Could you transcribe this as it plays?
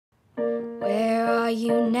are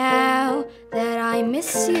you now that I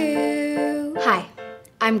miss you? Hi,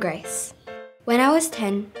 I'm Grace. When I was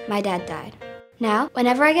 10, my dad died. Now,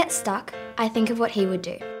 whenever I get stuck, I think of what he would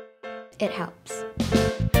do. It helps.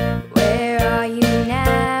 Where are you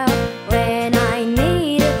now when I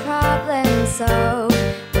need a problem solved?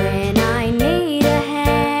 When I need a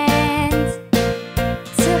hand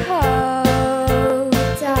to hold?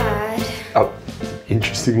 Dad. Oh,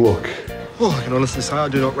 interesting look. Oh, I can honestly say I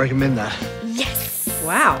do not recommend that. Yes!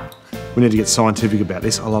 Wow. We need to get scientific about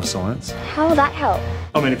this. I love science. How will that help?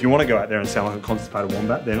 I mean, if you want to go out there and sound like a constipated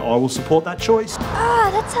wombat, then I will support that choice. Ah,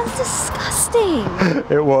 that sounds disgusting.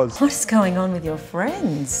 It was. What is going on with your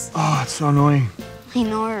friends? Oh, it's so annoying. I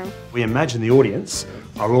know. We imagine the audience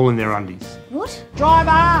are all in their undies. What?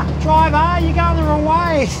 Driver! Driver! You're going the wrong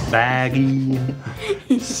way! Baggy,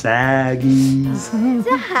 saggy.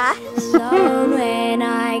 Alone when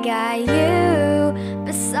I got you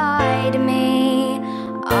beside me.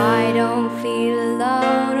 I don't feel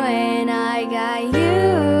alone when I got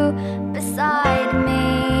you beside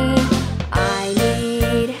me. I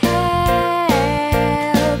need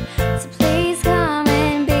help, so please come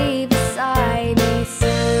and be beside me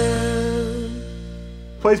soon.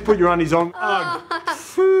 Please put your undies on.